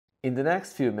In the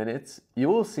next few minutes, you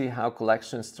will see how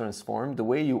collections transform the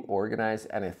way you organize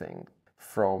anything,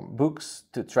 from books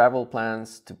to travel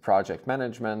plans to project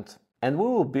management, and we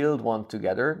will build one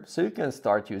together so you can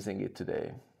start using it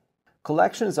today.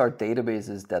 Collections are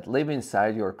databases that live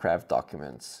inside your craft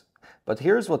documents. But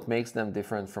here's what makes them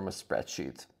different from a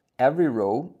spreadsheet. Every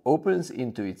row opens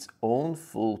into its own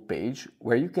full page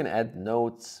where you can add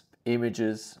notes,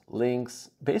 images, links,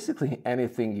 basically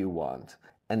anything you want.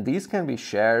 And these can be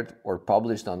shared or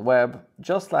published on web,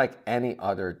 just like any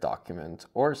other document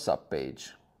or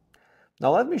subpage.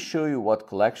 Now let me show you what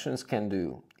collections can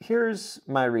do. Here's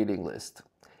my reading list.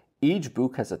 Each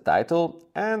book has a title,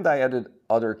 and I added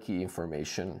other key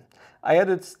information. I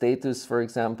added status, for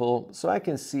example, so I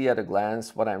can see at a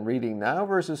glance what I'm reading now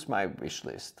versus my wish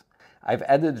list. I've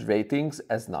added ratings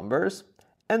as numbers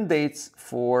and dates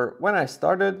for when I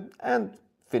started and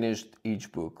finished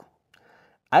each book.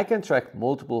 I can track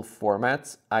multiple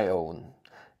formats I own,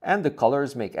 and the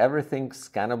colors make everything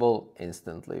scannable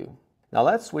instantly. Now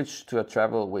let's switch to a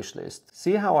travel wish list.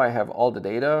 See how I have all the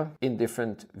data in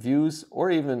different views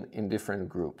or even in different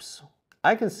groups.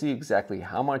 I can see exactly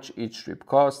how much each trip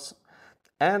costs,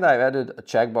 and I've added a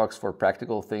checkbox for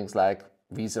practical things like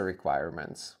visa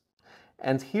requirements.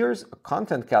 And here's a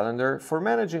content calendar for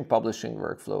managing publishing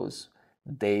workflows,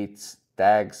 dates,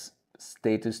 tags,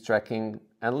 status tracking,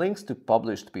 and links to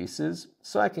published pieces,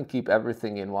 so I can keep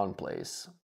everything in one place.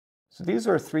 So these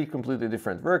are three completely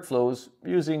different workflows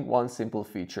using one simple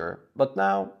feature, but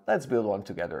now let's build one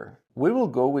together. We will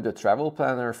go with a travel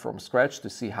planner from scratch to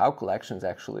see how collections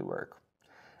actually work.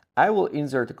 I will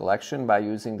insert a collection by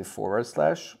using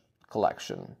the /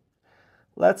 collection.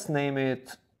 Let's name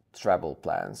it Travel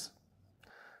Plans.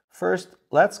 First,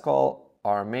 let's call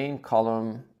our main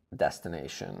column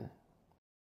Destination.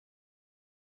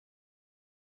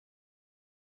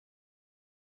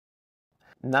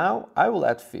 Now I will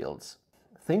add fields.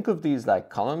 Think of these like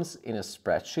columns in a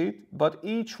spreadsheet, but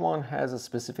each one has a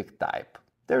specific type.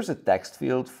 There's a text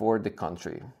field for the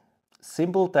country.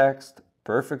 Simple text,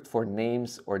 perfect for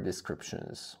names or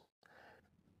descriptions.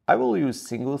 I will use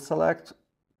single select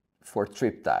for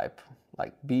trip type,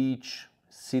 like beach,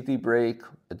 city break,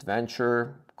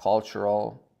 adventure,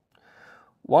 cultural.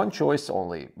 One choice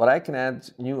only, but I can add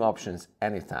new options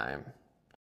anytime.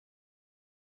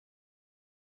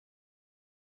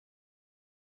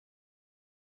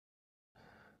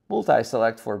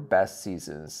 Multi-select for best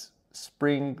seasons,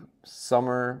 spring,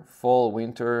 summer, fall,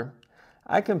 winter.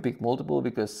 I can pick multiple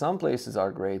because some places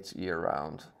are great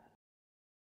year-round.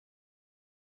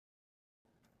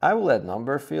 I will add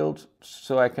number field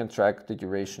so I can track the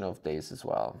duration of days as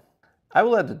well. I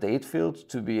will add the date field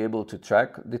to be able to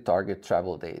track the target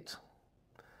travel date.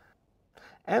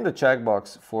 And a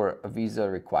checkbox for a visa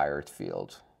required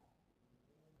field.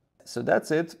 So that's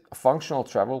it, a functional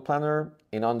travel planner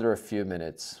in under a few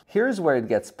minutes. Here's where it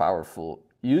gets powerful.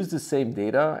 Use the same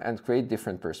data and create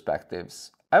different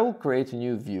perspectives. I will create a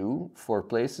new view for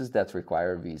places that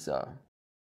require visa.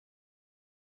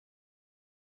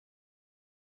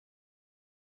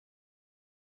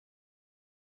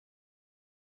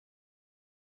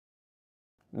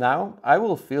 Now, I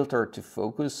will filter to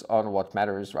focus on what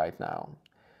matters right now.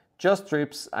 Just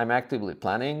trips I'm actively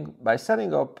planning by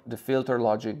setting up the filter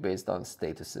logic based on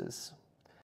statuses.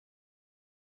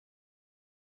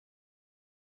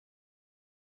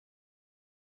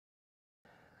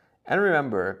 And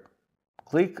remember,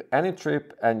 click any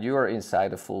trip and you are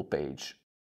inside a full page.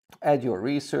 Add your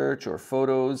research or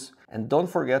photos, and don't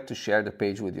forget to share the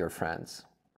page with your friends.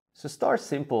 So start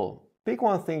simple. Pick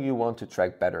one thing you want to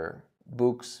track better: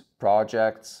 books,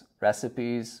 projects,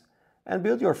 recipes, and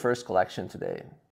build your first collection today.